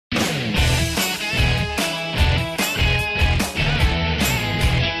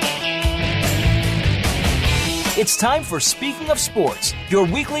It's time for Speaking of Sports, your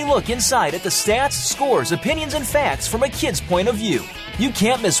weekly look inside at the stats, scores, opinions, and facts from a kid's point of view. You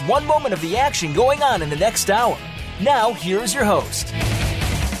can't miss one moment of the action going on in the next hour. Now, here's your host.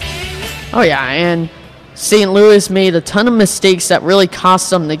 Oh yeah, and St. Louis made a ton of mistakes that really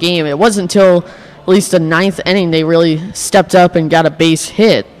cost them the game. It wasn't until at least the ninth inning they really stepped up and got a base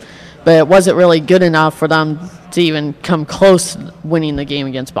hit, but it wasn't really good enough for them to even come close to winning the game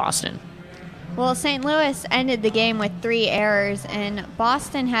against Boston. Well, St. Louis ended the game with 3 errors, and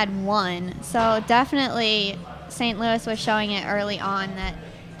Boston had 1. So definitely St. Louis was showing it early on that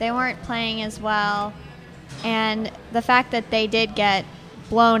they weren't playing as well. And the fact that they did get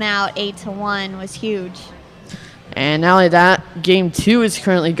blown out 8-1 was huge. And not only that, Game 2 is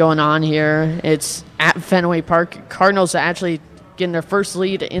currently going on here. It's at Fenway Park. Cardinals are actually getting their first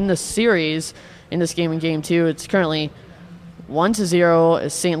lead in the series in this game in Game 2. It's currently 1-0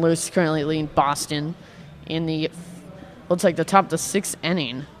 as St. Louis is currently leading Boston in the, looks like the top of the 6th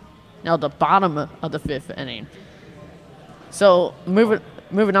inning. Now the bottom of the 5th inning. So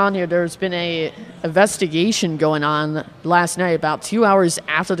moving on here, there's been a investigation going on last night about 2 hours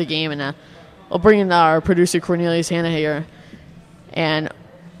after the game, and I'll bring in our producer Cornelius Hanna here. And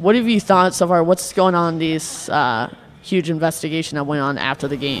what have you thought so far? What's going on in this huge investigation that went on after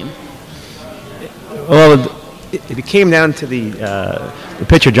the game? Well, it came down to the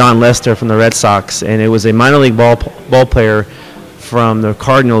pitcher John Lester from the Red Sox, and it was a minor league ball player from the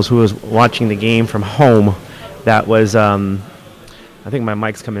Cardinals who was watching the game from home. That was, I think my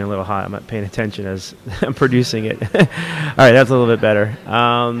mic's coming in a little hot. I'm not paying attention as I'm producing it. All right, that's a little bit better.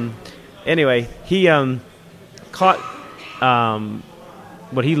 Anyway, he caught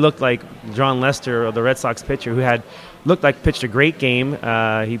what he looked like John Lester, or the Red Sox pitcher, who looked like pitched a great game.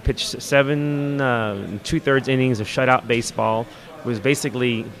 He pitched 7 2/3 innings of shutout baseball. It was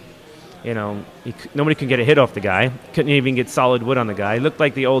basically, nobody could get a hit off the guy. Couldn't even get solid wood on the guy. He looked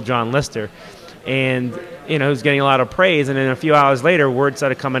like the old John Lester. And, he was getting a lot of praise. And then a few hours later, word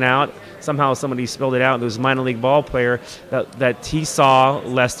started coming out. Somehow somebody spilled it out. There was a minor league ball player that he saw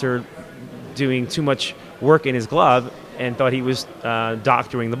Lester doing too much work in his glove and thought he was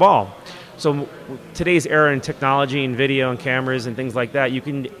doctoring the ball. So today's era in technology and video and cameras and things like that, you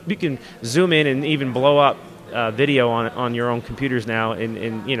can zoom in and even blow up video on your own computers now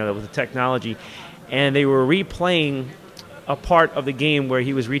in with the technology. And they were replaying a part of the game where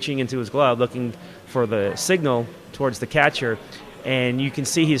he was reaching into his glove looking for the signal towards the catcher, and you can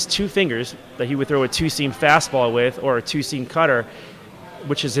see his 2 fingers that he would throw a 2-seam fastball with, or a 2-seam cutter,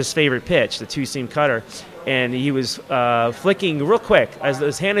 which is his favorite pitch, the 2-seam cutter. And he was flicking real quick. As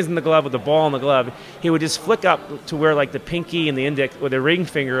his hand is in the glove with the ball in the glove, he would just flick up to where like the pinky and the index or the ring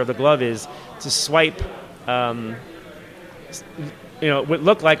finger of the glove is to swipe, what would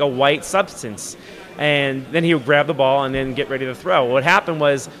look like a white substance. And then he would grab the ball and then get ready to throw. What happened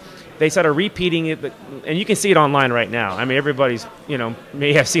was they started repeating it, and you can see it online right now. I mean, everybody's,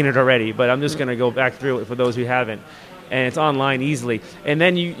 may have seen it already, but I'm just going to go back through it for those who haven't. And it's online easily. And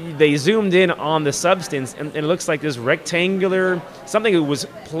then they zoomed in on the substance, and it looks like this rectangular, something that was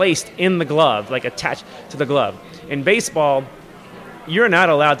placed in the glove, like attached to the glove. In baseball, you're not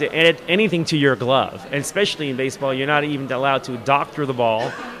allowed to add anything to your glove. And especially in baseball, you're not even allowed to doctor the ball,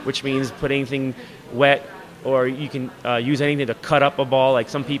 which means put anything wet, or you can use anything to cut up a ball. Like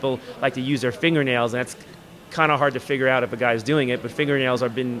some people like to use their fingernails, and that's kind of hard to figure out if a guy's doing it, but fingernails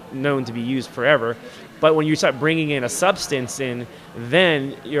have been known to be used forever. But when you start bringing in a substance in,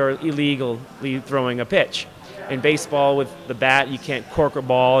 then you're illegally throwing a pitch. In baseball, with the bat, you can't cork a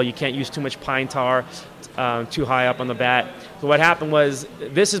ball, you can't use too much pine tar too high up on the bat. So what happened was,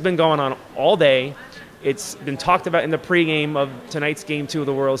 this has been going on all day. It's been talked about in the pregame of tonight's Game 2 of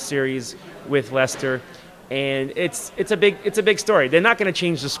the World Series with Lester, and it's a big story. They're not going to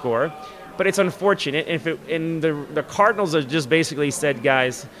change the score, but it's unfortunate. And the Cardinals have just basically said,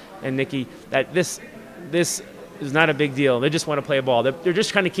 guys and Nikki, that this is not a big deal. They just want to play a ball. They're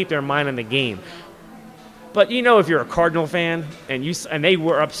just trying to keep their mind on the game. But if you're a Cardinal fan and they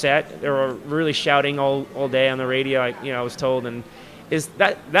were upset, they were really shouting all day on the radio. I was told, and is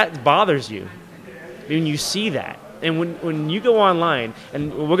that bothers you when you see that. And when you go online,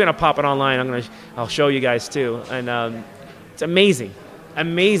 and we're gonna pop it online. I'll show you guys too. And it's amazing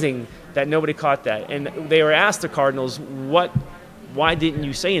that nobody caught that. And they were asked, the Cardinals, why didn't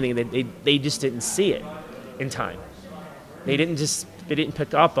you say anything? They just didn't see it in time. They didn't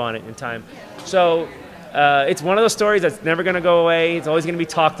pick up on it in time. So it's one of those stories that's never going to go away. It's always going to be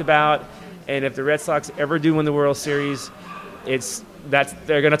talked about. And if the Red Sox ever do win the World Series,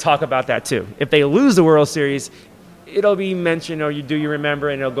 they're going to talk about that too. If they lose the World Series, it'll be mentioned, or you remember,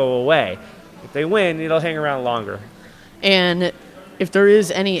 and it'll go away. If they win, it'll hang around longer. And if there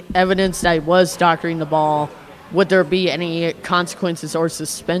is any evidence that he was doctoring the ball, would there be any consequences or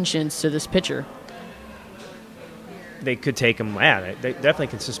suspensions to this pitcher? They could take him. Yeah, they definitely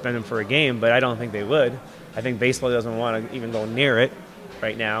could suspend him for a game, but I don't think they would. I think baseball doesn't want to even go near it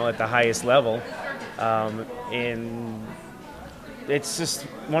right now at the highest level. And it's just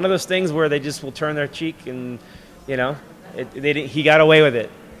one of those things where they just will turn their cheek and, he got away with it.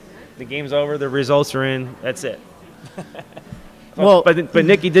 The game's over. The results are in. That's it. But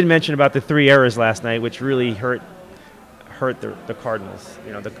Nikki did mention about the 3 errors last night, which really hurt the Cardinals.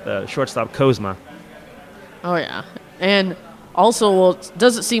 The shortstop Kozma. Oh yeah, and also, it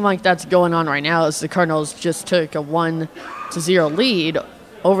doesn't seem like that's going on right now, as the Cardinals just took a 1-0 lead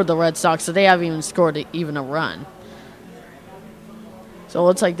over the Red Sox, so they haven't even scored even a run. So it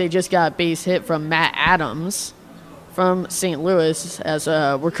looks like they just got a base hit from Matt Adams from St. Louis, as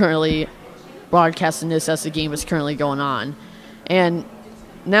we're currently broadcasting this as the game is currently going on. And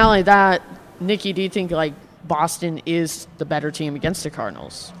not only that, Nikki, do you think Boston is the better team against the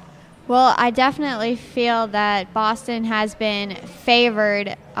Cardinals? Well, I definitely feel that Boston has been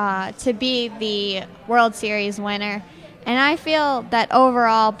favored to be the World Series winner. And I feel that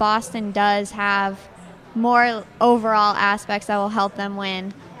overall Boston does have more overall aspects that will help them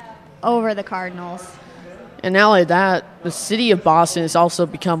win over the Cardinals. And not only that, the city of Boston has also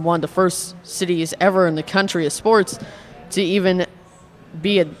become one of the first cities ever in the country of sports to even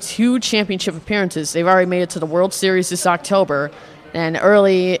be at 2 championship appearances. They've already made it to the World Series this October, and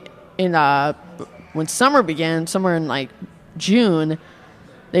early in when summer began, somewhere in June,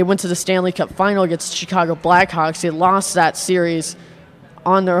 they went to the Stanley Cup final against the Chicago Blackhawks. They lost that series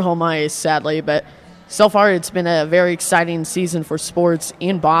on their home ice, sadly, but so far it's been a very exciting season for sports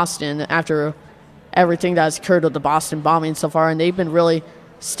in Boston after everything that has occurred with the Boston bombing so far, and they've been really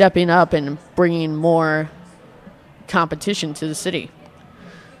stepping up and bringing more competition to the city.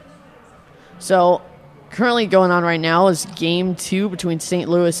 So currently going on right now is Game 2 between St.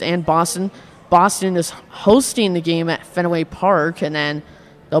 Louis and Boston. Boston is hosting the game at Fenway Park, and then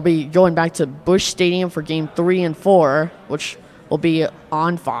they'll be going back to Busch Stadium for Game 3 and 4, which will be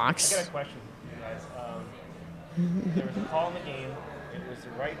on Fox. I got a question for you guys. There was a call in the game. It was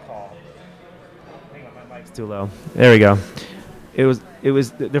the right call. Hang on, my mic's too low. There we go. It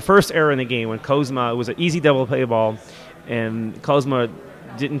was the first error in the game when Kozma, it was an easy double play ball, and Kozma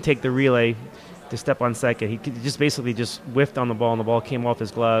didn't take the relay to step on second. He just basically whiffed on the ball, and the ball came off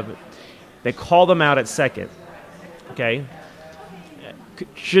his glove. They called him out at second. Okay?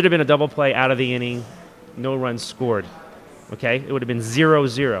 Should have been a double play out of the inning. No runs scored. Okay? It would have been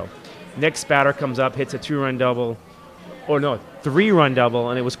 0-0. Next batter comes up, hits a 2-run double. Or no, 3-run double,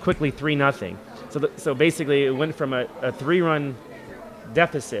 and it was quickly 3-0. So basically it went from a 3-run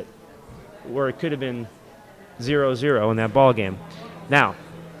deficit where it could have been 0-0 in that ball game. Now,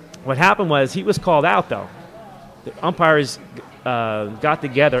 what happened was he was called out, though. The umpires got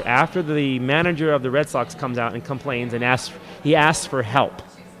together after the manager of the Red Sox comes out and complains and asks for help.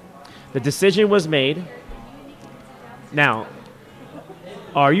 The decision was made. Now,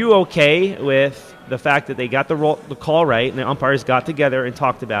 are you okay with the fact that they got the call right and the umpires got together and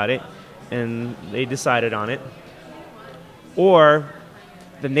talked about it and they decided on it? Or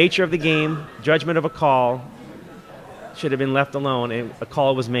the nature of the game, judgment of a call, should have been left alone, and a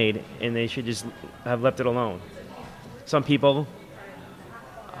call was made, and they should just have left it alone. Some people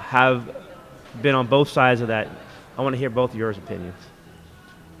have been on both sides of that. I want to hear both of your opinions.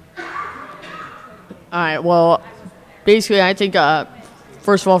 All right, well, basically I think,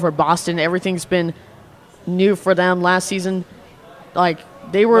 first of all, for Boston, everything's been new for them last season.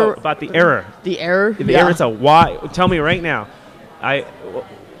 They were... No, about the error. The error? The error, it's a why. Tell me right now,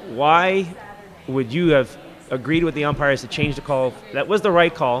 why would you have agreed with the umpires to change the call? That was the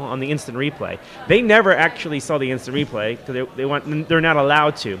right call on the instant replay. They never actually saw the instant replay because they're not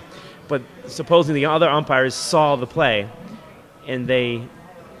allowed to. But supposedly the other umpires saw the play, and they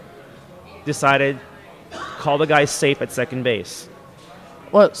decided call the guy safe at second base.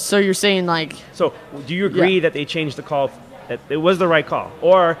 Well, so you're saying So do you agree that they changed the call, that it was the right call?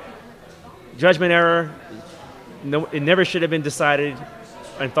 Or judgment error, no, it never should have been decided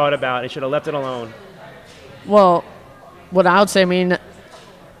and thought about. It should have left it alone. Well, what I would say,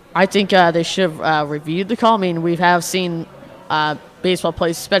 I think they should have reviewed the call. We have seen baseball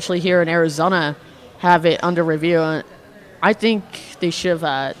players, especially here in Arizona, have it under review. And I think they should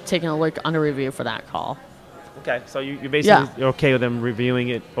have taken a look under review for that call. Okay, so you're basically you're okay with them reviewing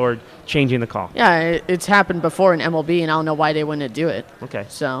it or changing the call. Yeah, it's happened before in MLB, and I don't know why they wouldn't do it. Okay.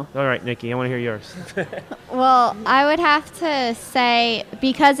 So. All right, Nikki, I want to hear yours. Well, I would have to say,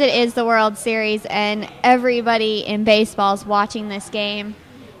 because it is the World Series and everybody in baseball is watching this game,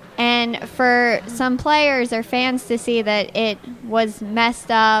 and for some players or fans to see that it was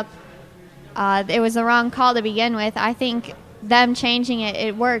messed up, it was the wrong call to begin with, I think them changing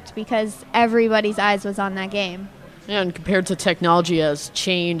it worked because everybody's eyes was on that game. Yeah, and compared to technology has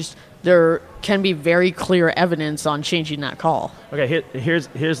changed, there can be very clear evidence on changing that call. Okay,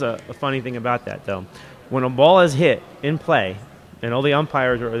 here's a funny thing about that, though. When a ball is hit in play and all the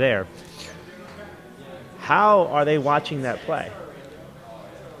umpires are there, how are they watching that play?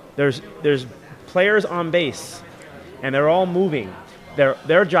 There's players on base, and they're all moving.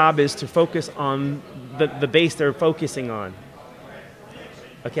 Their job is to focus on the base they're focusing on.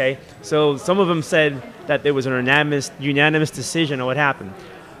 Okay, so some of them said that there was an unanimous decision on what happened.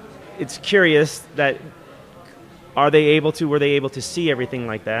 It's curious that were they able to see everything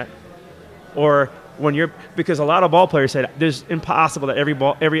like that, or because a lot of ball players said there's impossible that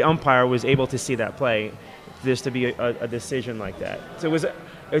every umpire was able to see that play, just to be a decision like that. So it was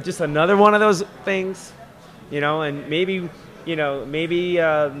just another one of those things, and maybe instant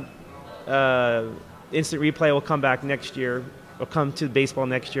replay will come back next year. Or come to baseball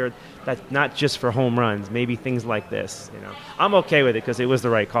next year. That's not just for home runs. Maybe things like this. I'm okay with it because it was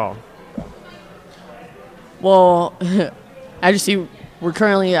the right call. Well, I just see we're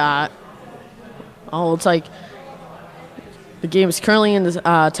currently looks like the game is currently in the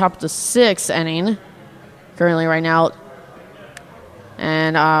top of the 6th inning. Currently, right now,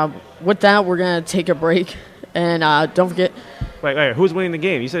 and with that, we're gonna take a break. And don't forget. Wait, who's winning the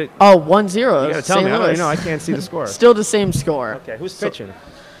game? You said 1-0. You got to tell me. I can't see the score. Still the same score. Okay, who's pitching?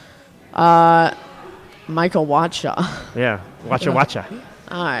 Michael Wacha. Yeah, Wacha.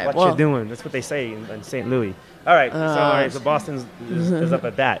 All right. What you doing? That's what they say in St. Louis. All right, so Boston is up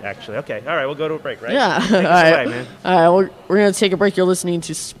at bat, actually. Okay, all right, we'll go to a break, right? Yeah. Take us away, man. All right, well, we're going to take a break. You're listening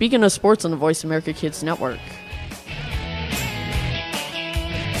to Speaking of Sports on the Voice America Kids Network.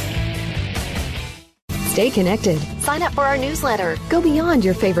 Stay connected. Sign up for our newsletter. Go beyond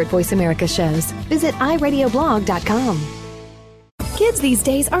your favorite Voice America shows. Visit iradioblog.com. Kids these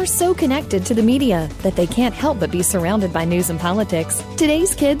days are so connected to the media that they can't help but be surrounded by news and politics.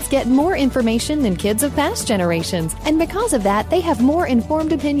 Today's kids get more information than kids of past generations, and because of that, they have more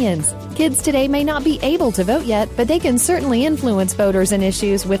informed opinions. Kids today may not be able to vote yet, but they can certainly influence voters and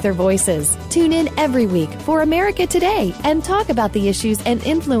issues with their voices. Tune in every week for America Today and talk about the issues and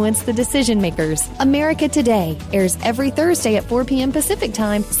influence the decision makers. America Today airs every Thursday at 4 p.m. Pacific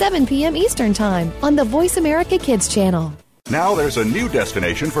Time, 7 p.m. Eastern Time on the Voice America Kids channel. Now there's a new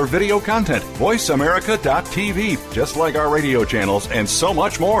destination for video content, VoiceAmerica.tv. Just like our radio channels and so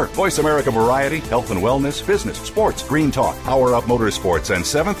much more. Voice America Variety, Health and Wellness, Business, Sports, Green Talk, Power Up Motorsports, and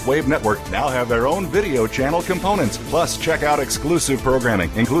Seventh Wave Network now have their own video channel components. Plus, check out exclusive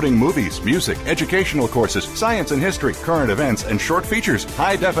programming, including movies, music, educational courses, science and history, current events, and short features.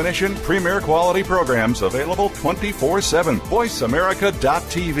 High-definition, premier quality programs available 24/7.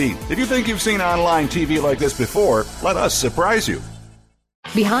 VoiceAmerica.tv. If you think you've seen online TV like this before, let us surprise you.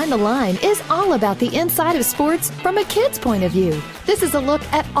 Behind the Line is all about the inside of sports from a kid's point of view. This is a look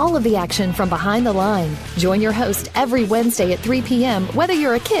at all of the action from behind the line. Join your host every Wednesday at 3 p.m., whether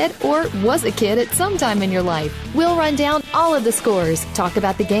you're a kid or was a kid at some time in your life. We'll run down all of the scores, talk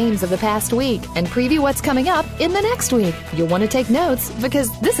about the games of the past week, and preview what's coming up in the next week. You'll want to take notes because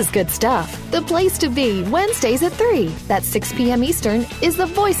this is good stuff. The place to be Wednesdays at 3. That's 6 p.m. Eastern is the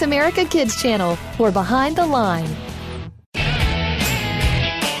Voice America Kids channel for Behind the Line.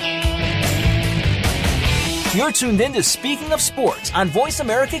 You're tuned in to Speaking of Sports on Voice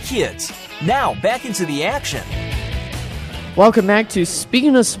America Kids. Now, back into the action. Welcome back to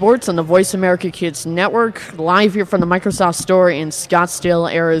Speaking of Sports on the Voice America Kids Network. Live here from the Microsoft Store in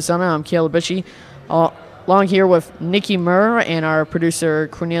Scottsdale, Arizona. I'm Caleb Bouchy, along here with Nikki Murr and our producer,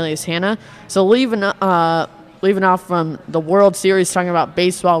 Cornelius Hanna. So leaving off from the World Series, talking about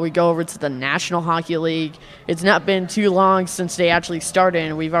baseball, we go over to the National Hockey League. It's not been too long since they actually started,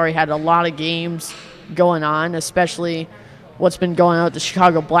 and we've already had a lot of games going on, especially what's been going on with the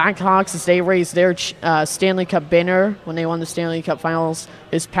Chicago Blackhawks as they raised their Stanley Cup banner when they won the Stanley Cup Finals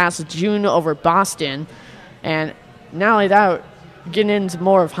this past June over Boston. And not only that, getting into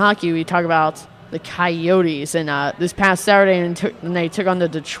more of hockey, we talk about the Coyotes. And this past Saturday, and they took on the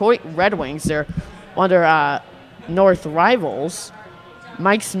Detroit Red Wings. They're one of their North rivals.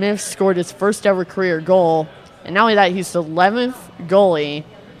 Mike Smith scored his first ever career goal. And not only that, he's the 11th goalie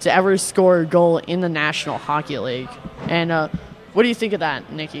to ever score a goal in the National Hockey League. And what do you think of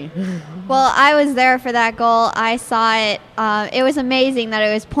that, Nikki? Well, I was there for that goal. I saw it. It was amazing that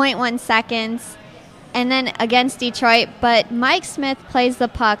it was 0.1 seconds and then against Detroit. But Mike Smith plays the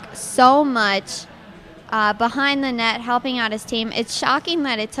puck so much behind the net, helping out his team. It's shocking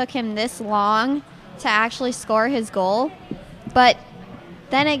that it took him this long to actually score his goal. But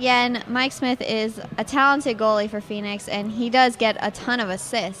then again, Mike Smith is a talented goalie for Phoenix, and he does get a ton of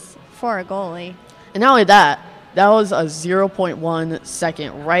assists for a goalie. And not only that, that was a 0.1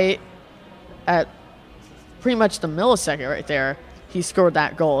 second, right at pretty much the millisecond right there. He scored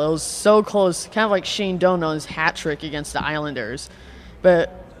that goal. It was so close, kind of like Shane Dono's hat trick against the Islanders.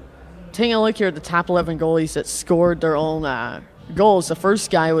 But taking a look here at the top 11 goalies that scored their own goals, the first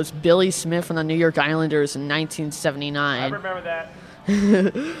guy was Billy Smith from the New York Islanders in 1979. I remember that.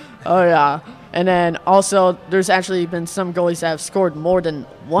 Oh, yeah. And then also, there's actually been some goalies that have scored more than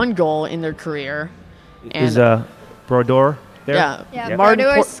one goal in their career. And Is Brodeur there? Yeah. Yeah, Martin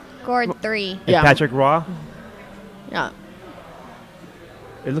Brodeur scored 3. And Yeah. Patrick Roy? Yeah.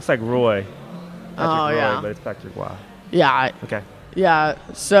 It looks like Roy. Patrick Roy, yeah. but it's Patrick Roy. Yeah. Okay. Yeah.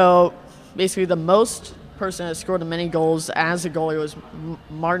 So, basically, the most person that scored many goals as a goalie was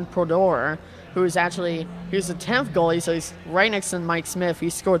Martin Brodeur, who is actually, he was the 10th goalie, so he's right next to Mike Smith. He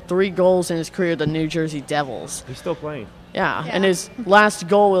scored 3 goals in his career with the New Jersey Devils. He's still playing. Yeah, and his last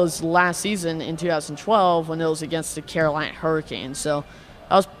goal was last season in 2012 when it was against the Carolina Hurricanes. So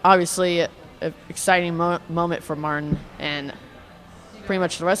that was obviously an exciting moment for Martin and pretty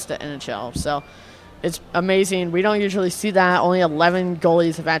much the rest of the NHL. So it's amazing. We don't usually see that. Only 11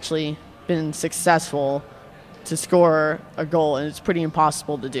 goalies have actually been successful to score a goal, and it's pretty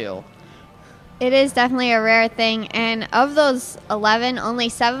impossible to do. It is definitely a rare thing, and of those 11, only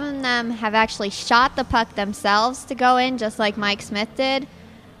 7 of them have actually shot the puck themselves to go in, just like Mike Smith did.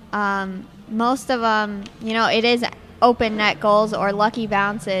 Most of them, it is open net goals or lucky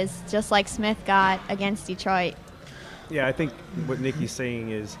bounces, just like Smith got against Detroit. Yeah, I think what Nikki's saying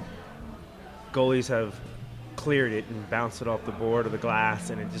is goalies have cleared it and bounced it off the board or the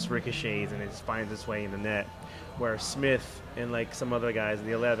glass, and it just ricochets and it just finds its way in the net, where Smith and like some other guys in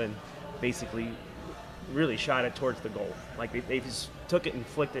the 11 basically really shot it towards the goal. Like they just took it and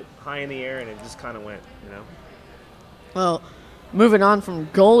flicked it high in the air, and it just kind of went, Well, moving on from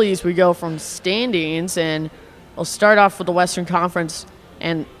goalies, we go from standings, and we'll start off with the Western Conference,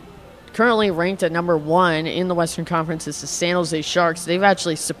 and currently ranked at number 1 in the Western Conference is the San Jose Sharks. They've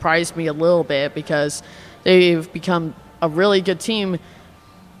actually surprised me a little bit because they've become a really good team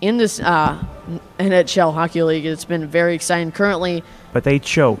in this NHL Hockey League. It's been very exciting currently. But they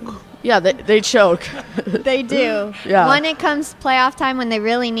choke. Yeah, they choke. They do. Yeah. When it comes playoff time, when they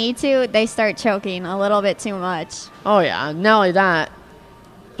really need to, they start choking a little bit too much. Oh, yeah. Not only that,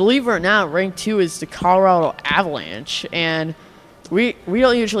 believe it or not, ranked 2 is the Colorado Avalanche. And we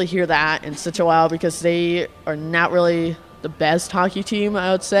don't usually hear that in such a while because they are not really the best hockey team,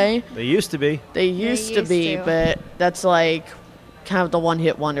 I would say. They used to be. They used to be, but that's like kind of the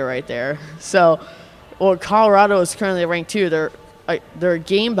one-hit wonder right there. So, Colorado is currently ranked 2. They're a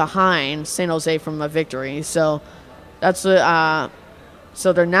game behind San Jose from a victory. So that's so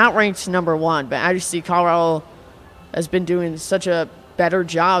they're not ranked number 1, but I just see Colorado has been doing such a better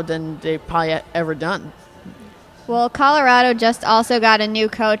job than they've probably ever done. Well, Colorado just also got a new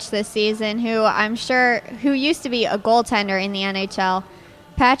coach this season who used to be a goaltender in the NHL.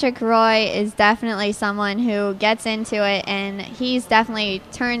 Patrick Roy is definitely someone who gets into it, and he's definitely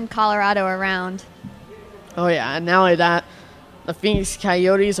turned Colorado around. Oh, yeah, and not only that, the Phoenix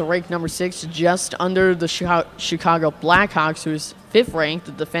Coyotes are ranked number 6, just under the Chicago Blackhawks, who's 5th ranked,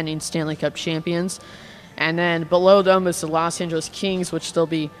 the defending Stanley Cup champions. And then below them is the Los Angeles Kings, which they'll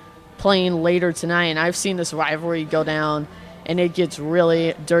be playing later tonight. And I've seen this rivalry go down, and it gets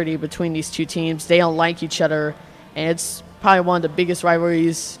really dirty between these two teams. They don't like each other, and it's probably one of the biggest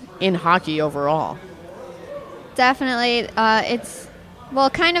rivalries in hockey overall. Definitely. It's,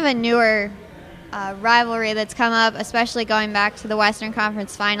 kind of a newer rivalry that's come up, especially going back to the Western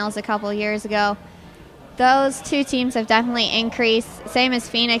Conference Finals a couple years ago. Those two teams have definitely increased, same as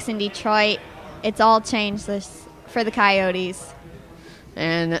Phoenix and Detroit. It's all changed for the Coyotes.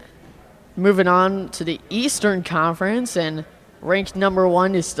 And moving on to the Eastern Conference, and ranked number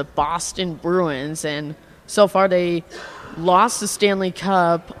 1 is the Boston Bruins. And so far they lost the Stanley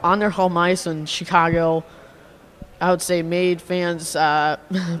Cup on their home ice in Chicago. I would say made fans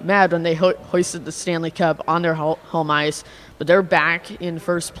mad when they hoisted the Stanley Cup on their home ice. But they're back in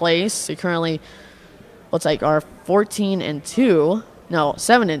first place. They currently, are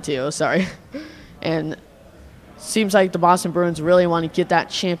 7-2, sorry. And seems like the Boston Bruins really want to get that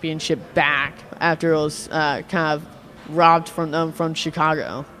championship back after it was kind of robbed from them from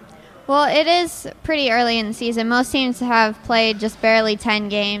Chicago. Well, it is pretty early in the season. Most teams have played just barely 10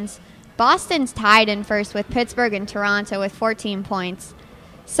 games. Boston's tied in first with Pittsburgh and Toronto with 14 points.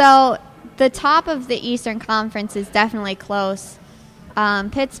 So the top of the Eastern Conference is definitely close.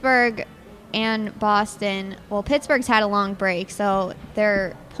 Pittsburgh and Boston, well, Pittsburgh's had a long break, so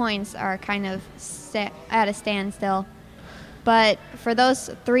their points are kind of at a standstill. But for those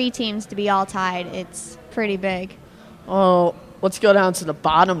three teams to be all tied, it's pretty big. Oh, let's go down to the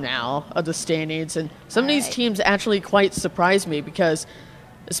bottom now of the standings. And some of these teams actually quite surprised me because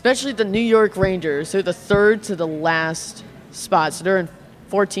especially the New York Rangers, they're the third to the last spot. So they're in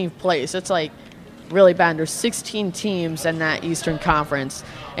 14th place. It's like really bad. There's 16 teams in that Eastern Conference.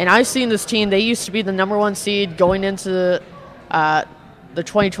 And I've seen this team. They used to be the number one seed going into the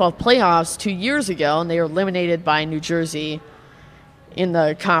 2012 playoffs 2 years ago, and they were eliminated by New Jersey in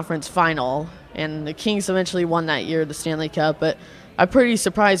the conference final. And the Kings eventually won that year, the Stanley Cup. But I'm pretty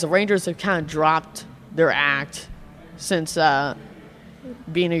surprised the Rangers have kind of dropped their act since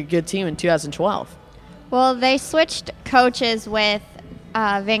being a good team in 2012. Well, they switched coaches with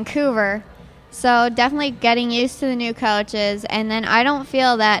Vancouver, so definitely getting used to the new coaches. And then I don't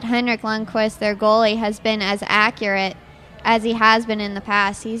feel that Henrik Lundqvist, their goalie, has been as accurate as he has been in the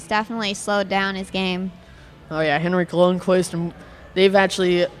past. He's definitely slowed down his game. Oh, yeah, Henrik Lundqvist, and they've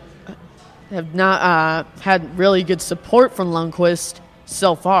actually have not had really good support from Lundqvist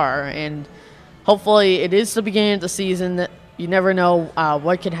so far. And hopefully it is the beginning of the season. That you never know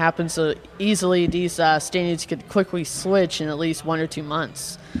what could happen, so easily these standings could quickly switch in at least 1 or 2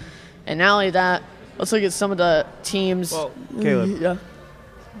 months. And not only that, let's look at some of the teams. Well, Caleb,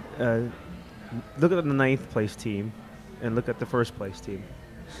 yeah. Look at the 9th place team and look at the 1st place team.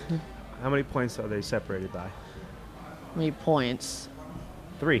 How many points are they separated by? How many points?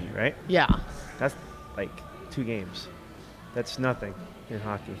 3, right? Yeah. That's like 2 games. That's nothing in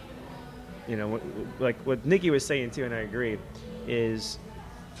hockey. You know, like what Nikki was saying too, and I agree, is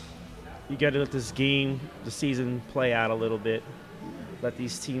you got to let this game, the season play out a little bit. Let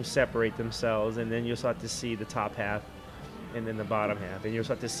these teams separate themselves, and then you'll start to see the top half and then the bottom half. And you'll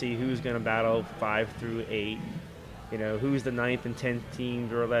start to see who's going to battle 5 through 8. You know, who's the 9th and 10th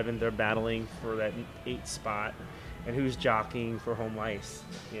teams or 11th, they're battling for that 8th spot, and who's jockeying for home ice.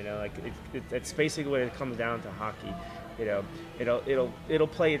 You know, like it's basically what it comes down to hockey. You know, it'll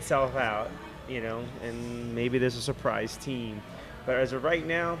play itself out, you know, and maybe there's a surprise team. But as of right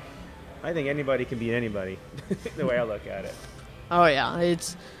now, I think anybody can beat anybody, the way I look at it. Oh, yeah.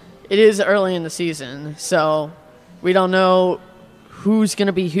 It is early in the season, so we don't know who's going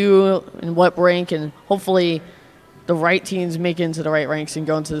to be who and what rank, and hopefully the right teams make it into the right ranks and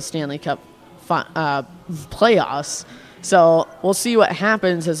go into the Stanley Cup playoffs. So we'll see what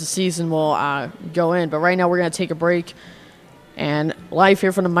happens as the season will go in. But right now we're going to take a break. And live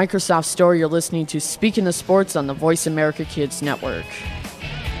here from the Microsoft Store, you're listening to Speaking of Sports on the Voice America Kids Network.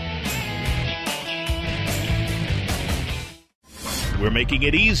 We're making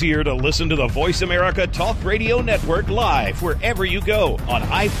it easier to listen to the Voice America Talk Radio Network live wherever you go on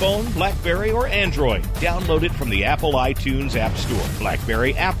iPhone, BlackBerry, or Android. Download it from the Apple iTunes App Store,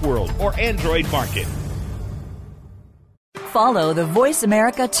 BlackBerry App World, or Android Market. Follow the Voice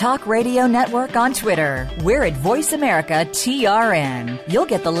America Talk Radio Network on Twitter. We're at VoiceAmericaTRN. You'll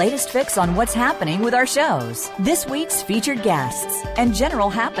get the latest fix on what's happening with our shows, this week's featured guests, and general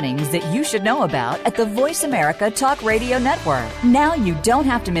happenings that you should know about at the Voice America Talk Radio Network. Now you don't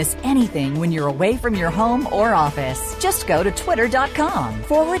have to miss anything when you're away from your home or office. Just go to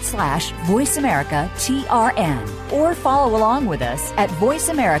twitter.com/VoiceAmericaTRN or follow along with us at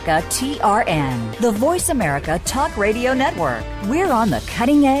VoiceAmericaTRN. The Voice America Talk Radio Network. We're on the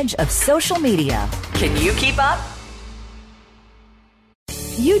cutting edge of social media. Can you keep up?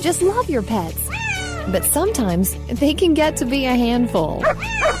 You just love your pets, but sometimes they can get to be a handful.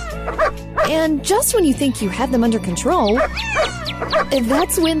 And just when you think you have them under control,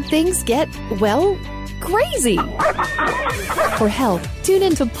 that's when things get, well, crazy. For help, tune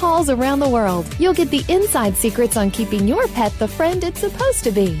into Paws Around the World. You'll get the inside secrets on keeping your pet the friend it's supposed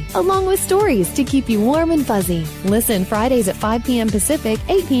to be, along with stories to keep you warm and fuzzy. Listen Fridays at 5 p.m. Pacific,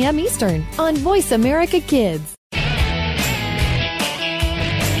 8 p.m. Eastern on Voice America Kids.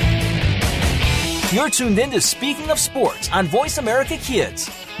 You're tuned in to Speaking of Sports on Voice America Kids.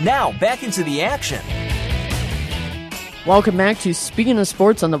 Now, back into the action. Welcome back to Speaking of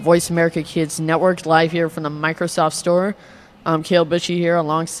Sports on the Voice America Kids Network, live here from the Microsoft Store. I'm Caleb Bouchy here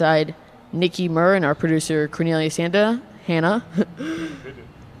alongside Nikki Murr and our producer Cornelius Hannah.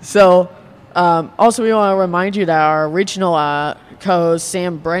 So Also, we want to remind you that our original co-host,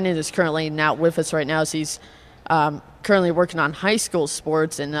 Sam Brennan, is currently not with us right now. So he's currently working on high school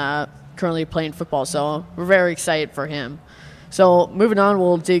sports and currently playing football. So we're very excited for him. So moving on,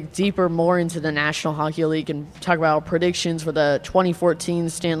 we'll dig deeper more into the National Hockey League and talk about our predictions for the 2014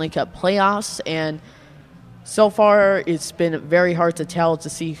 Stanley Cup playoffs. And so far, it's been very hard to tell to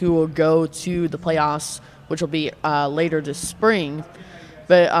see who will go to the playoffs, which will be later this spring.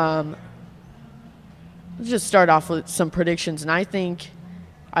 But let's just start off with some predictions. And I think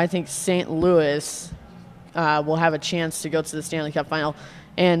St. Louis will have a chance to go to the Stanley Cup final.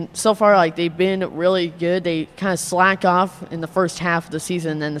 And so far, they've been really good. They kind of slack off in the first half of the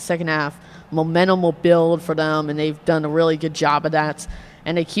season, and then the second half, momentum will build for them, and they've done a really good job of that.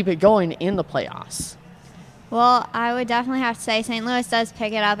 And they keep it going in the playoffs. Well, I would definitely have to say St. Louis does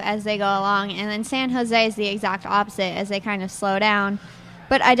pick it up as they go along, and then San Jose is the exact opposite as they kind of slow down.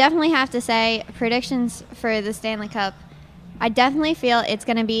 But I definitely have to say, predictions for the Stanley Cup, I definitely feel it's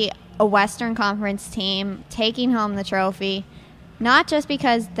going to be a Western Conference team taking home the trophy, not just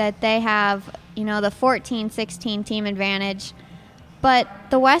because that they have, the 14-16 team advantage, but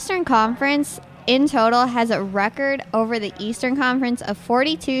the Western Conference in total has a record over the Eastern Conference of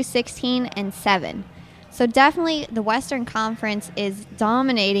 42-16-7. So definitely the Western Conference is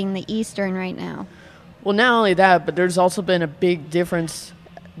dominating the Eastern right now. Well, not only that, but there's also been a big difference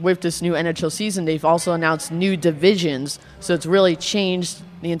with this new NHL season. They've also announced new divisions, so it's really changed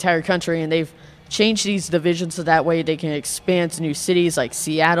the entire country, and they've changed these divisions so that way they can expand to new cities like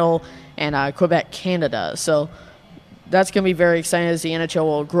Seattle and Quebec, Canada. So that's going to be very exciting as the NHL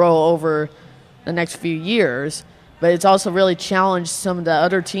will grow over the next few years. But it's also really challenged some of the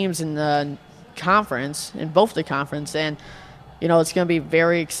other teams in the conference, in both the conference, and it's going to be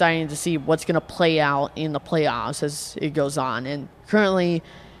very exciting to see what's going to play out in the playoffs as it goes on. And currently,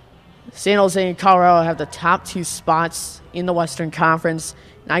 San Jose and Colorado have the top two spots in the Western Conference.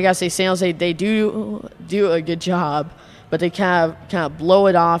 And I got to say, San Jose, they do a good job, but they kind of blow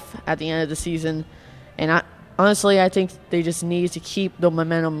it off at the end of the season. And honestly, I think they just need to keep the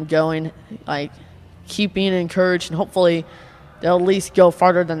momentum going, keep being encouraged, and hopefully they'll at least go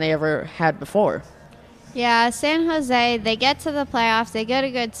farther than they ever had before. Yeah, San Jose, they get to the playoffs, they get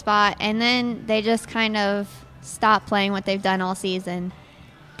a good spot, and then they just kind of stop playing what they've done all season.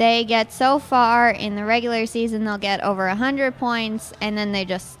 They get so far in the regular season, they'll get over 100 points, and then they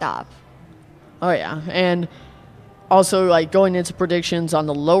just stop. Oh, yeah. And also, going into predictions on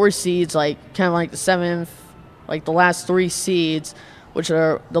the lower seeds, kind of the seventh, the last three seeds, which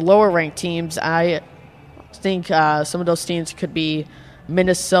are the lower-ranked teams, I think some of those teams could be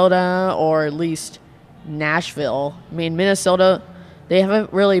Minnesota or at least Nashville. I mean, Minnesota, they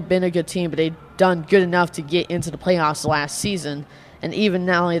haven't really been a good team, but they've done good enough to get into the playoffs last season. And even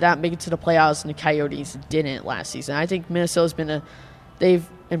not only that, make it to the playoffs, and the Coyotes didn't last season. I think Minnesota's they've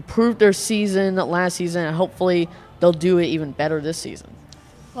improved their season last season, and hopefully they'll do it even better this season.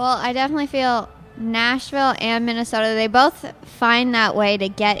 Well, I definitely feel Nashville and Minnesota, they both find that way to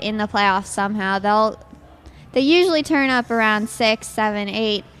get in the playoffs somehow. They usually turn up around 6, 7,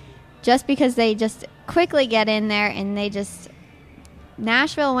 8, just because they just quickly get in there, and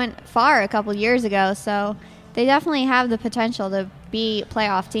Nashville went far a couple years ago, so they definitely have the potential to be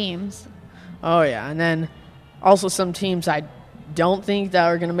playoff teams. Oh, yeah. And then also some teams I don't think that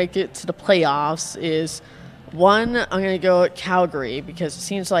are going to make it to the playoffs is, one, I'm going to go at Calgary, because it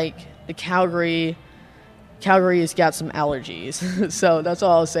seems like the Calgary has got some allergies. So that's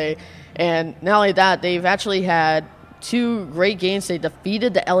all I'll say. And not only that, they've actually had two great games. They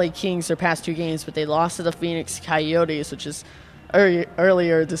defeated the LA Kings their past two games, but they lost to the Phoenix Coyotes, which is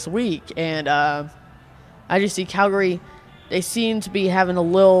earlier this week. And I just see Calgary, they seem to be having a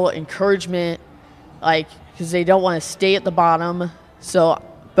little encouragement, because they don't want to stay at the bottom. So,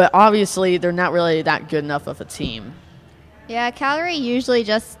 but obviously they're not really that good enough of a team. Yeah, Calgary usually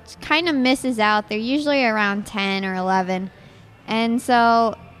just kind of misses out. They're usually around 10 or 11. And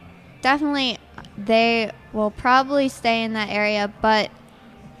so definitely they will probably stay in that area, but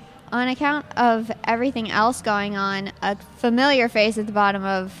on account of everything else going on, a familiar face at the bottom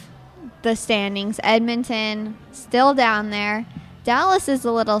of the standings, Edmonton, still down there. Dallas is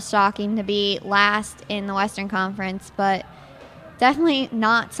a little shocking to be last in the Western Conference, but definitely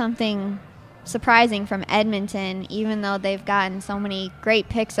not something surprising from Edmonton, even though they've gotten so many great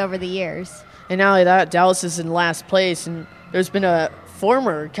picks over the years. And not only that, Dallas is in last place, and there's been a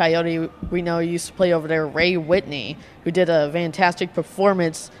former Coyote we know used to play over there, Ray Whitney, who did a fantastic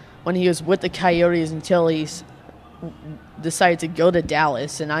performance when he was with the Coyotes until he decided to go to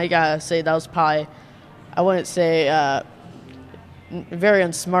Dallas. And I gotta say, that was probably, I wouldn't say very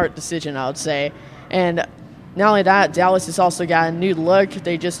unsmart decision, I would say. And not only that, Dallas has also got a new look.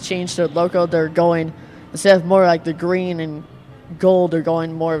 They just changed their logo. They're going, instead of more like the green and gold, they're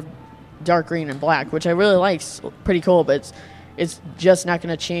going more dark green and black, which I really like. It's pretty cool, but it's just not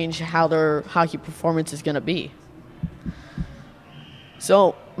going to change how their hockey performance is going to be.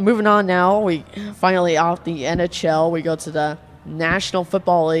 So moving on now, we finally off the NHL, we go to the National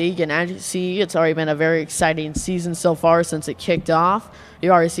Football League, and as you see, it's already been a very exciting season so far since it kicked off.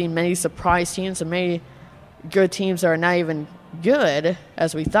 You've already seen many surprise teams and many good teams that are not even good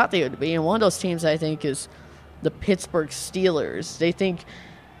as we thought they would be, and one of those teams I think is the Pittsburgh Steelers. They think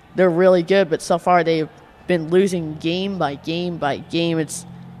they're really good, but so far they've been losing game by game by game. It's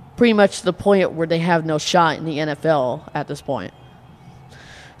pretty much to the point where they have no shot in the NFL at this point.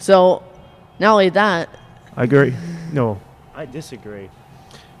 So, not only that... I agree. No, I disagree.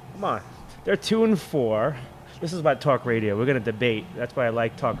 Come on. They're 2-4. This is about talk radio. We're going to debate. That's why I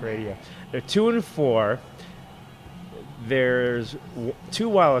like talk radio. They're 2-4. There's 2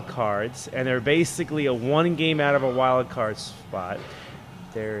 wild cards, and they're basically a 1 game out of a wild card spot.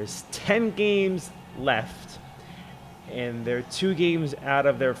 There's 10 games left, and they're 2 games out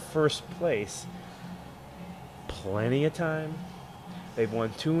of their first place. Plenty of time. They've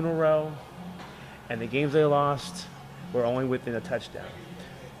won 2 in a row, and the games they lost were only within a touchdown.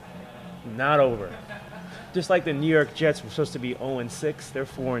 Not over. Just like the New York Jets were supposed to be 0-6, they're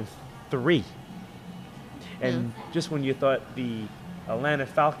 4-3. And just when you thought the Atlanta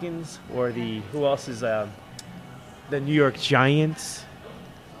Falcons or who else is the New York Giants,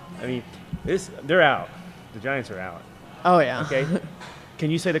 I mean, they're out. The Giants are out. Oh, yeah. Okay.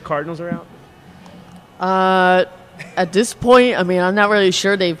 Can you say the Cardinals are out? At this point, I mean, I'm not really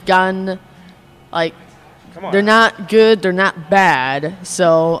sure. They've gotten, like, Come on. They're not good, they're not bad.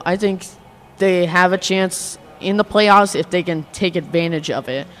 So I think they have a chance in the playoffs if they can take advantage of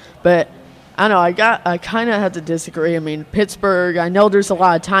it. But I don't know, I kind of have to disagree. I mean, Pittsburgh, I know there's a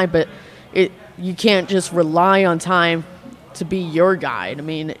lot of time, but you can't just rely on time to be your guide. I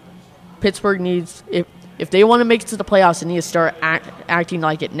mean, Pittsburgh needs, if they want to make it to the playoffs, they need to start acting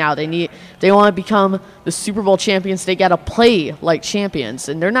like it now. They want to become the Super Bowl champions. They got to play like champions,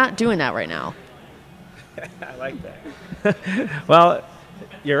 and they're not doing that right now. I like that. Well,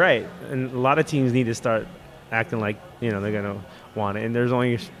 you're right, and a lot of teams need to start acting like they're going to want it. And there's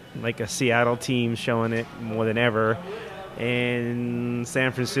only like a Seattle team showing it more than ever, and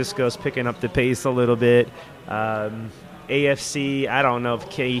San Francisco's picking up the pace a little bit. AFC, I don't know if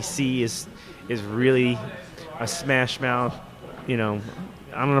KC is really a smash mouth. I don't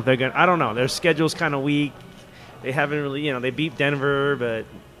know if they're going to. I don't know. Their schedule's kind of weak. They haven't really, they beat Denver, but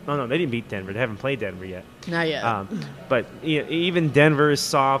no, they didn't beat Denver. They haven't played Denver yet. Not yet. But even Denver is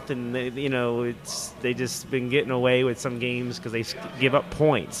soft, and they just been getting away with some games because they give up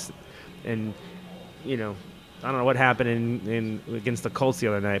points. And I don't know what happened in against the Colts the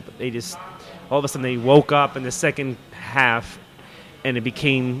other night, but they just all of a sudden they woke up in the second half, and it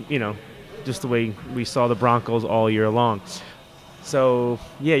became just the way we saw the Broncos all year long. So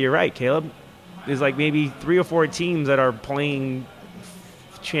yeah, you're right, Caleb. There's like maybe 3 or 4 teams that are playing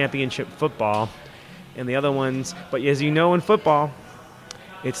championship football, and the other ones, but as you know in football,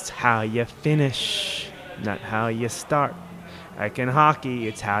 it's how you finish, not how you start. Like in hockey,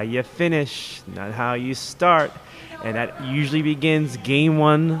 it's how you finish, not how you start, and that usually begins game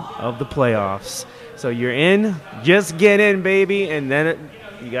 1 of the playoffs. So you're in, just get in, baby, and then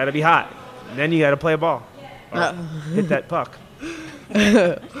you got to be hot. Then you got to play a ball, hit that puck.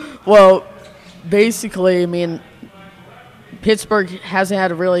 Well, basically, I mean, Pittsburgh hasn't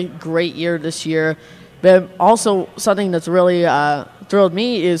had a really great year this year, but also something that's really thrilled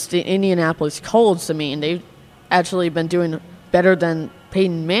me is the Indianapolis Colts. I mean, they've actually been doing better than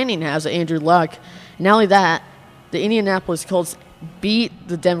Peyton Manning has, Andrew Luck. Not only that, the Indianapolis Colts beat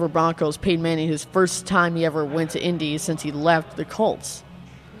the Denver Broncos, Peyton Manning, his first time he ever went to Indy since he left the Colts.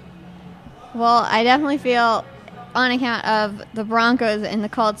 Well, I definitely feel, on account of the Broncos and the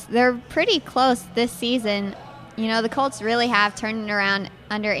Colts, they're pretty close this season. The Colts really have turned it around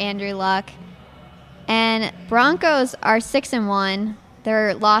under Andrew Luck. And Broncos are 6-1.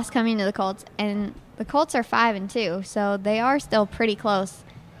 Their loss coming to the Colts. And the Colts are 5-2. So they are still pretty close.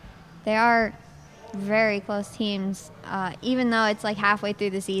 They are very close teams. Even though it's like halfway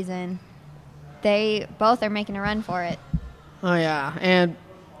through the season, they both are making a run for it. Oh, yeah. And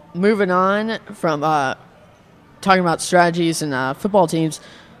moving on from talking about strategies and football teams,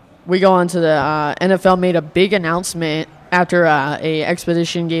 we go on to the NFL made a big announcement after a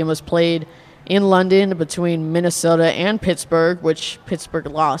exhibition game was played in London between Minnesota and Pittsburgh, which Pittsburgh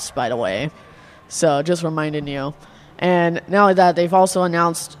lost, by the way. So just reminding you. And not only that, they've also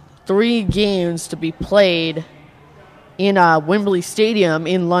announced 3 games to be played in Wembley Stadium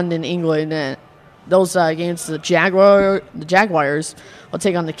in London, England. And those games, the Jaguars will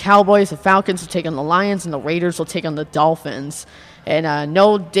take on the Cowboys, the Falcons will take on the Lions, and the Raiders will take on the Dolphins. And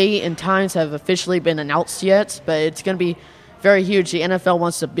no date and times have officially been announced yet, but it's going to be very huge. The NFL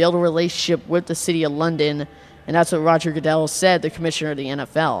wants to build a relationship with the city of London, and that's what Roger Goodell said, the commissioner of the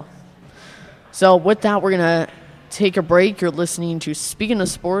NFL. So with that, we're going to take a break. You're listening to Speaking of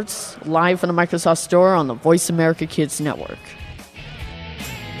Sports, live from the Microsoft Store on the Voice America Kids Network.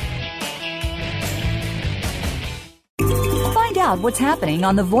 Find out what's happening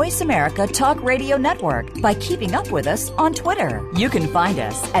on the Voice America Talk Radio Network by keeping up with us on Twitter. You can find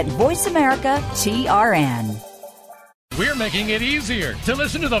us at VoiceAmericaTRN. We're making it easier to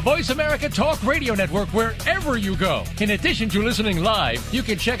listen to the Voice America Talk Radio Network wherever you go. In addition to listening live, you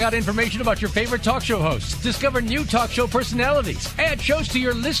can check out information about your favorite talk show hosts, discover new talk show personalities, add shows to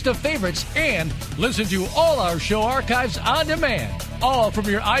your list of favorites, and listen to all our show archives on demand. All from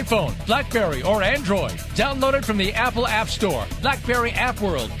your iPhone, BlackBerry, or Android. Download it from the Apple App Store, BlackBerry App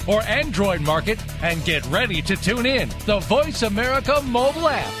World, or Android Market, and get ready to tune in. The Voice America mobile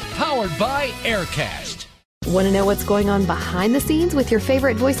app, powered by Aircast. Want to know what's going on behind the scenes with your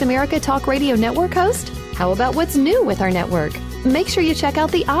favorite Voice America Talk Radio Network host? How about what's new with our network? Make sure you check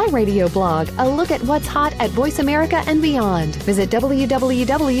out the iRadio blog, a look at what's hot at Voice America and beyond. Visit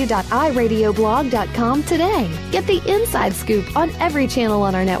www.iradioblog.com today. Get the inside scoop on every channel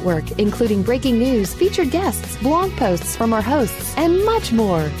on our network, including breaking news, featured guests, blog posts from our hosts, and much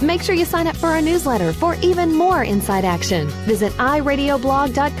more. Make sure you sign up for our newsletter for even more inside action. Visit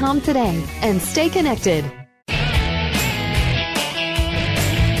iradioblog.com today and stay connected.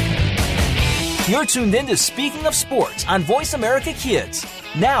 You're tuned in to Speaking of Sports on Voice America Kids.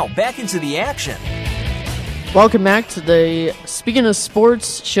 Now, back into the action. Welcome back to the Speaking of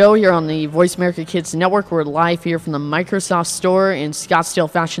Sports show here on the Voice America Kids Network. We're live here from the Microsoft Store in Scottsdale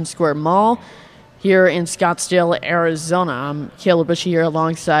Fashion Square Mall here in Scottsdale, Arizona. I'm Caleb Bouchy here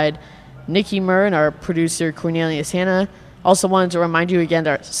alongside Nikki Murr and our producer, Cornelius Hanna. Also wanted to remind you again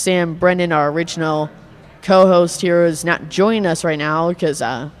that Sam Brennan, our original co-host here, is not joining us right now because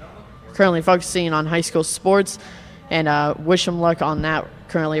currently focusing on high school sports, and wish him luck on that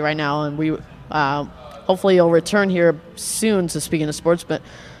currently right now. And we hopefully he'll return here soon to Speaking of Sports. But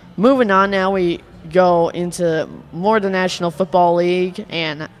moving on now, we go into more of the National Football League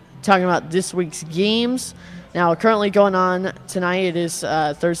and talking about this week's games. Now, currently going on tonight, it is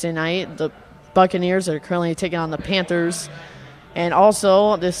Thursday night. The Buccaneers are currently taking on the Panthers. And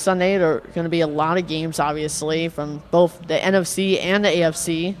also this Sunday, there are going to be a lot of games, obviously, from both the NFC and the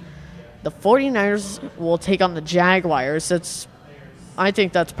AFC. The 49ers will take on the Jaguars. I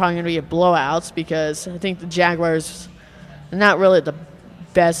think that's probably going to be a blowout because I think the Jaguars are not really the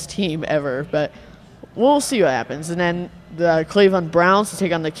best team ever, but we'll see what happens. And then the Cleveland Browns will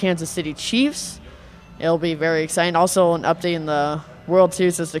take on the Kansas City Chiefs. It'll be very exciting. Also, an update in the World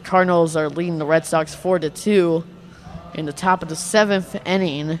Series as the Cardinals are leading the Red Sox 4-2 in the top of the 7th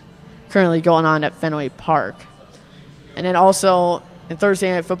inning, currently going on at Fenway Park. And then also, in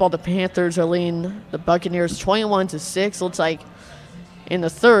Thursday Night Football, the Panthers are leading the Buccaneers 21-6. Looks like in the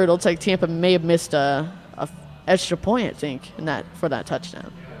third, looks like Tampa may have missed a extra point, I think, for that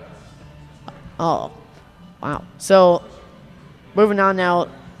touchdown. Oh, wow. So, moving on now,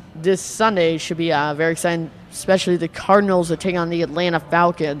 this Sunday should be very exciting, especially the Cardinals are taking on the Atlanta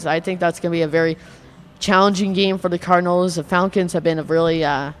Falcons. I think that's going to be a very challenging game for the Cardinals. The Falcons have been a really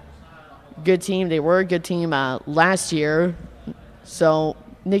good team. They were a good team last year. So,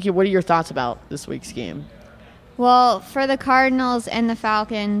 Nikki, what are your thoughts about this week's game? Well, for the Cardinals and the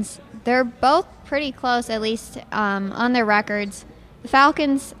Falcons, they're both pretty close, at least on their records. The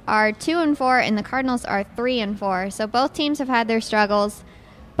Falcons are 2-4, and the Cardinals are 3-4. So both teams have had their struggles,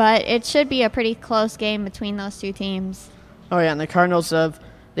 but it should be a pretty close game between those two teams. Oh yeah, and the Cardinals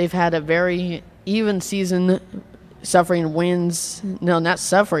they've had a very even season, suffering wins. No, not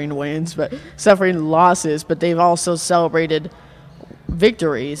suffering wins, but suffering losses. But they've also celebrated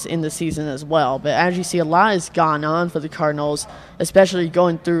victories in the season as well. But as you see, a lot has gone on for the Cardinals, especially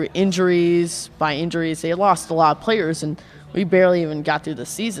going through injuries. By injuries, they lost a lot of players, and we barely even got through the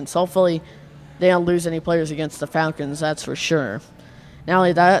season. So hopefully they don't lose any players against the Falcons, that's for sure. Not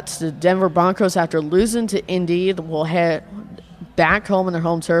only that, the Denver Broncos, after losing to Indy, will head back home on their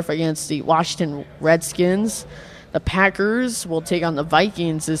home turf against the Washington Redskins. The Packers will take on the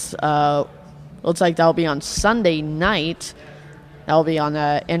Vikings. This looks like that'll be on Sunday night. That'll be on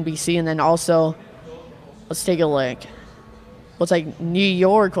NBC. And then also, let's take a look. Looks like New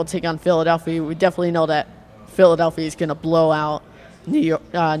York will take on Philadelphia. We definitely know that Philadelphia is going to blow out New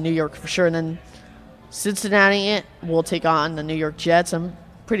York for sure. And then Cincinnati will take on the New York Jets. I'm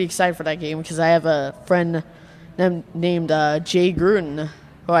pretty excited for that game because I have a friend named Jay Gruden,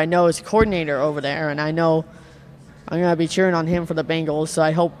 who I know is coordinator over there, and I know I'm going to be cheering on him for the Bengals, so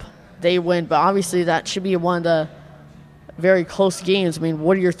I hope they win. But obviously that should be one of the very close games. I mean,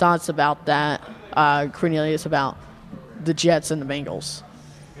 what are your thoughts about that, Cornelius, about the Jets and the Bengals?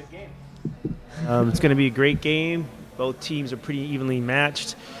 Good game. It's going to be a great game. Both teams are pretty evenly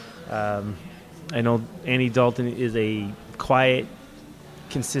matched. I know Andy Dalton is a quiet,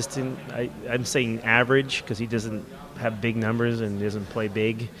 consistent, I'm saying average because he doesn't have big numbers and doesn't play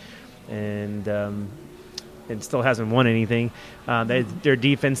big, and still hasn't won anything. Their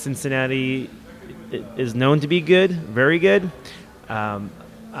defense, Cincinnati, is known to be good, very good.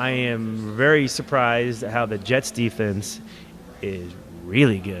 I am very surprised at how the Jets defense is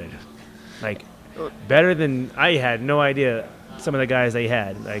really good. Like, better than I had no idea some of the guys they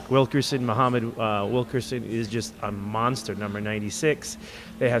had. Like Muhammad Wilkerson is just a monster, number 96.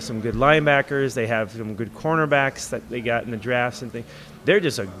 They have some good linebackers. They have some good cornerbacks that they got in the drafts and things. They're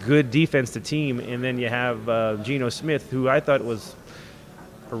just a good defensive team. And then you have Geno Smith, who I thought was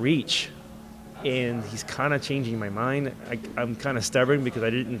a reach. And he's kind of changing my mind. I'm kind of stubborn because I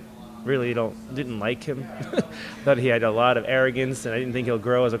didn't like him. Thought he had a lot of arrogance, and I didn't think he'll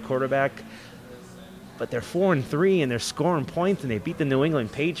grow as a quarterback. But they're 4-3, and they're scoring points, and they beat the New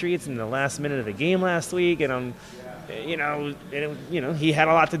England Patriots in the last minute of the game last week. And he had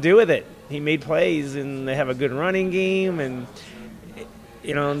a lot to do with it. He made plays, and they have a good running game. And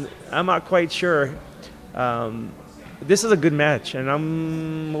I'm not quite sure. This is a good match,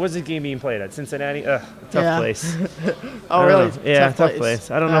 and what's this game being played at? Cincinnati? Tough place. Oh, really? Yeah, tough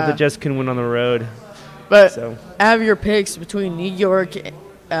place. I don't know if the Jets can win on the road. But out of your picks between New York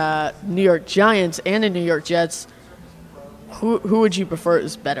Giants and the New York Jets, who would you prefer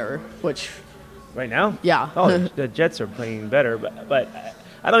is better? Which right now? Yeah. The Jets are playing better, but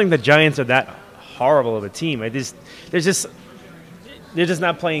I don't think the Giants are that horrible of a team. They're just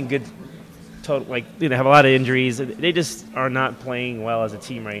not playing good. They have a lot of injuries. They just are not playing well as a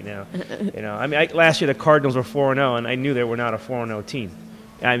team right now. Last year the Cardinals were 4-0, and I knew they were not a 4-0 team.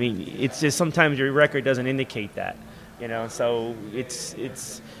 I mean, it's just sometimes your record doesn't indicate that. So it's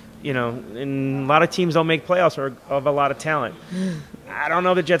and a lot of teams don't make playoffs or of a lot of talent. I don't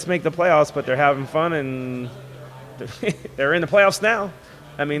know if the Jets make the playoffs, but they're having fun, and they're in the playoffs now.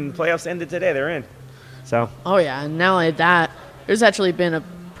 I mean, the playoffs ended today. They're in. So. Oh, yeah, and not only that, there's actually been a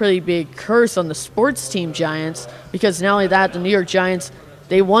pretty big curse on the sports team Giants, because not only that, the New York Giants,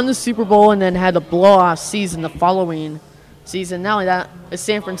 they won the Super Bowl and then had a blowoff season the following season. Not only that, the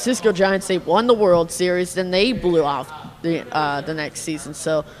San Francisco Giants, they won the World Series, then they blew off the next season.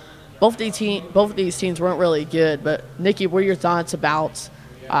 So both of these teams weren't really good. But Nikki, what are your thoughts about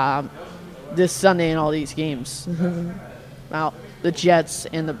this Sunday and all these games? About the Jets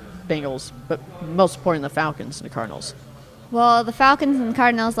and the Bengals, but most importantly, the Falcons and the Cardinals. Well, the Falcons and the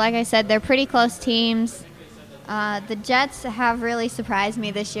Cardinals, like I said, they're pretty close teams. The Jets have really surprised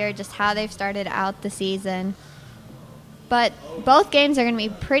me this year, just how they've started out the season. But both games are going to be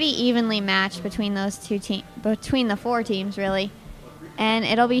pretty evenly matched between those between the four teams, really. And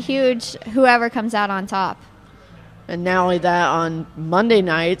it'll be huge whoever comes out on top. And not only that, on Monday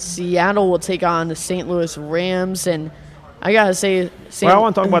night, Seattle will take on the St. Louis Rams. And I got to say... I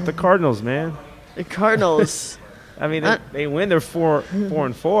want to talk about the Cardinals, man. The Cardinals... I mean, they win. They're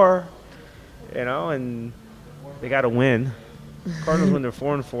 4-4, and they got to win. Cardinals win. They're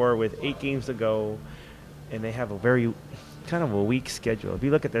 4-4 with 8 games to go, and they have a very kind of a weak schedule. If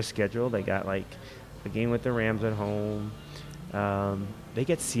you look at their schedule, they got like a game with the Rams at home. They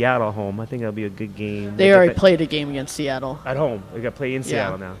get Seattle at home. I think that'll be a good game. They already played a game against Seattle at home. They got to play in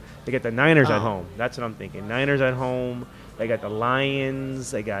Seattle now. They get the Niners at home. That's what I'm thinking. Niners at home. They got the Lions.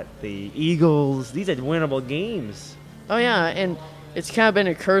 They got the Eagles. These are winnable games. Oh, yeah, and it's kind of been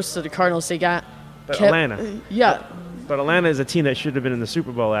a curse to the Cardinals. They got Atlanta. Yeah. But Atlanta is a team that should have been in the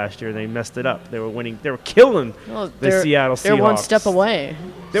Super Bowl last year. They messed it up. They were winning. They were killing the Seattle Seahawks. They're one step away.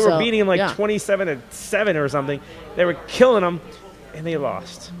 They were beating them 27-7 or something. They were killing them, and they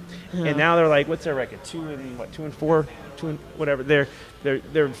lost. Yeah. And now they're like, what's their record? 2-4, whatever.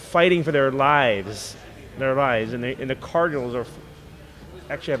 They're fighting for their lives. And the Cardinals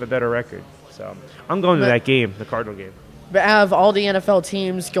actually have a better record. So I'm going to that game, the Cardinal game. But out of all the NFL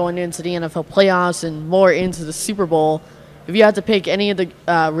teams going into the NFL playoffs and more into the Super Bowl, if you had to pick any of the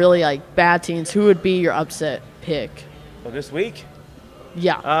really bad teams, who would be your upset pick? Well, this week?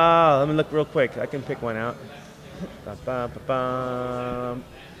 Yeah. Let me look real quick. I can pick one out.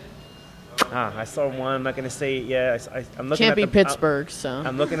 I saw one. I'm not going to say it yet. I'm looking Can't at be the, Pittsburgh, so.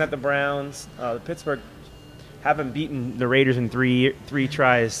 I'm looking at the Browns. Pittsburgh haven't beaten the Raiders in three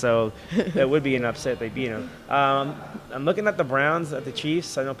tries, so that would be an upset. They beat them. I'm looking at the Browns, at the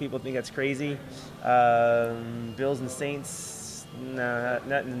Chiefs. I know people think that's crazy. Bills and Saints, no,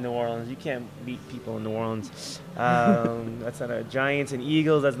 not in New Orleans. You can't beat people in New Orleans. That's not a Giants and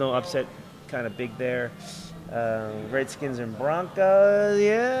Eagles. That's no upset, kind of big there. Redskins and Broncos,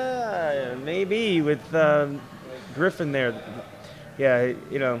 yeah, maybe with Griffin there. Yeah,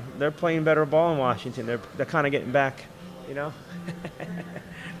 they're playing better ball in Washington. They're kind of getting back,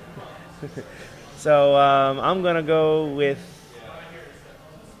 So I'm going to go with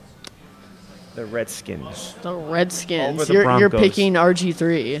the Redskins. The Redskins. Over the You're Broncos. picking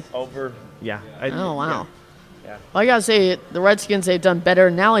RG3. Over, yeah. Oh, wow. Yeah. Well, I got to say, the Redskins, they've done better.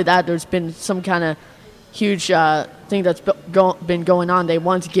 Not only that, there's been some kind of huge thing that's been going on. They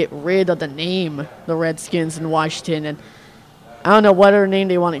want to get rid of the name, the Redskins in Washington, and I don't know what other name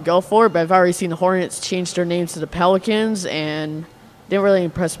they want to go for, but I've already seen the Hornets change their names to the Pelicans, and they didn't really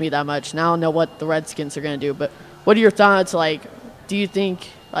impress me that much. Now I don't know what the Redskins are going to do, but what are your thoughts? Like, do you think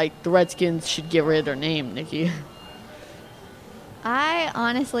the Redskins should get rid of their name, Nikki? I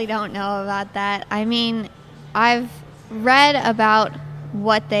honestly don't know about that. I mean, I've read about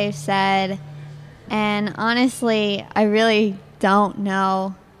what they've said, and honestly, I really don't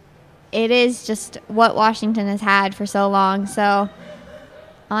know. It is just what Washington has had for so long. So,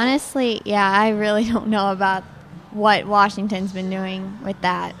 honestly, yeah, I really don't know about what Washington's been doing with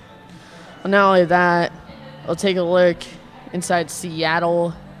that. Well, not only that, we'll take a look inside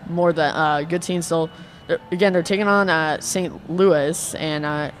Seattle. More the good teams. So, they're taking on St. Louis, and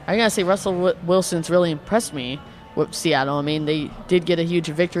I gotta say, Russell Wilson's really impressed me with Seattle. I mean, they did get a huge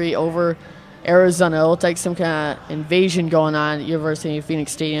victory over Arizona. It looked like some kind of invasion going on at University of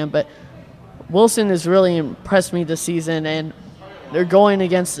Phoenix Stadium, but Wilson has really impressed me this season, and they're going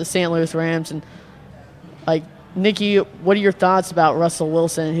against the St. Louis Rams. And, Nikki, what are your thoughts about Russell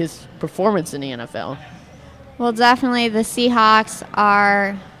Wilson and his performance in the NFL? Well, definitely the Seahawks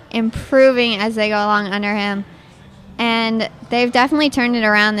are improving as they go along under him, and they've definitely turned it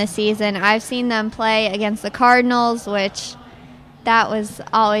around this season. I've seen them play against the Cardinals, which that was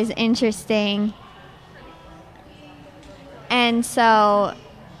always interesting. And so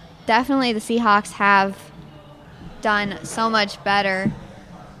definitely the Seahawks have done so much better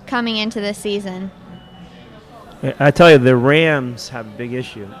coming into this season. I tell you, the Rams have a big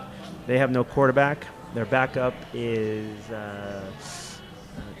issue. They have no quarterback. Their backup is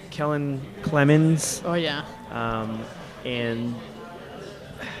Kellen Clemens. Oh, yeah. And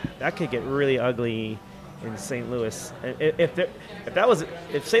that could get really ugly in St. Louis.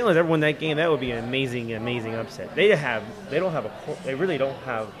 If St. Louis ever won that game, that would be an amazing upset. They really don't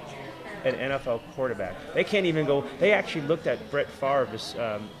have an NFL quarterback. They can't even go. They actually looked at Brett Favre this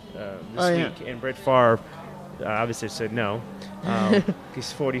week, and Brett Favre obviously said no.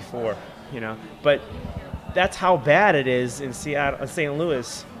 He's 44, But that's how bad it is in Seattle, St.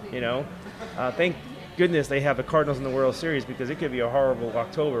 Louis. Thank goodness they have the Cardinals in the World Series, because it could be a horrible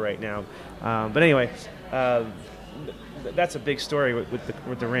October right now. But anyway, that's a big story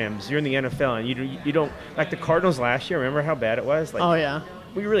with the Rams. You're in the NFL, and you don't like the Cardinals last year. Remember how bad it was? Oh yeah.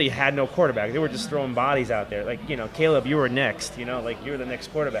 We really had no quarterback. They were just throwing bodies out there. Caleb, you were next. You were the next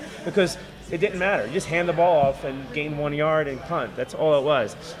quarterback, because it didn't matter. You just hand the ball off and gain 1 yard and punt. That's all it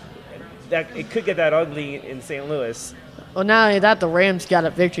was. It could get that ugly in St. Louis. Well, not only that, the Rams got a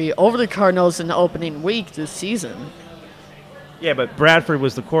victory over the Cardinals in the opening week this season. Yeah, but Bradford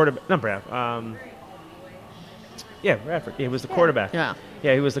was the quarterback. Not Brad. Bradford. He was the quarterback. Yeah.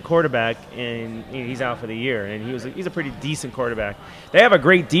 Yeah, he was the quarterback, and he's out for the year. And he's a pretty decent quarterback. They have a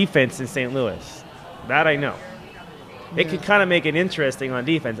great defense in St. Louis. That I know. It could kind of make it interesting on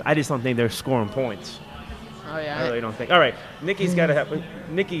defense. I just don't think they're scoring points. Oh yeah. I really don't think. All right, Nikki's got to have.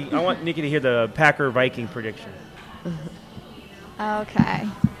 Nikki, I want Nikki to hear the Packer-Viking prediction. Okay.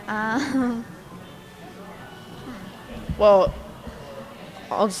 Well,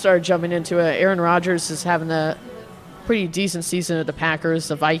 I'll start jumping into it. Aaron Rodgers is having a pretty decent season with the Packers.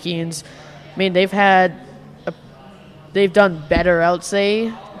 The Vikings, I mean, they've done better, I would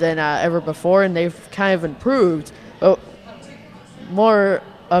say, than ever before, and they've kind of improved. But more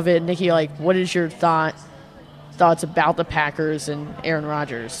of it, Nikki, what is your thoughts about the Packers and Aaron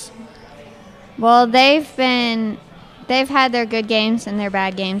Rodgers? Well, they've had their good games and their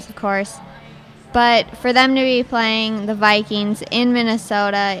bad games, of course. But for them to be playing the Vikings in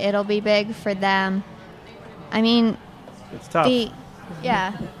Minnesota, it'll be big for them. I mean, it's tough. The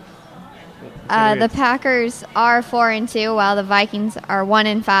Packers are 4-2, while the Vikings are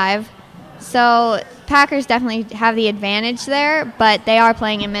 1-5. So Packers definitely have the advantage there, but they are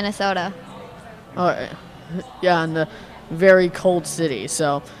playing in Minnesota. Yeah, in the very cold city. So,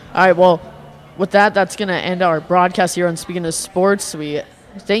 all right, well, with that, that's going to end our broadcast here on Speaking of Sports. We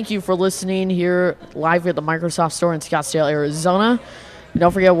thank you for listening here live at the Microsoft Store in Scottsdale, Arizona. And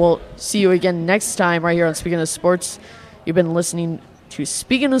don't forget, we'll see you again next time right here on Speaking of Sports. You've been listening to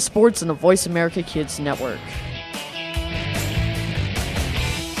Speaking of Sports on the Voice America Kids Network.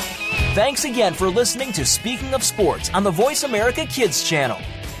 Thanks again for listening to Speaking of Sports on the Voice America Kids channel.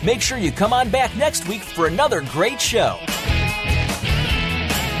 Make sure you come on back next week for another great show.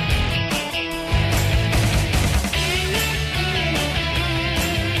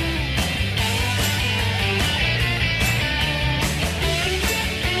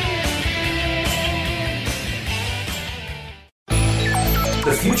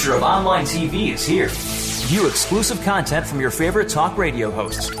 The future of online TV is here. View exclusive content from your favorite talk radio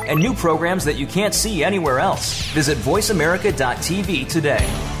hosts and new programs that you can't see anywhere else. Visit voiceamerica.tv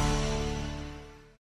today.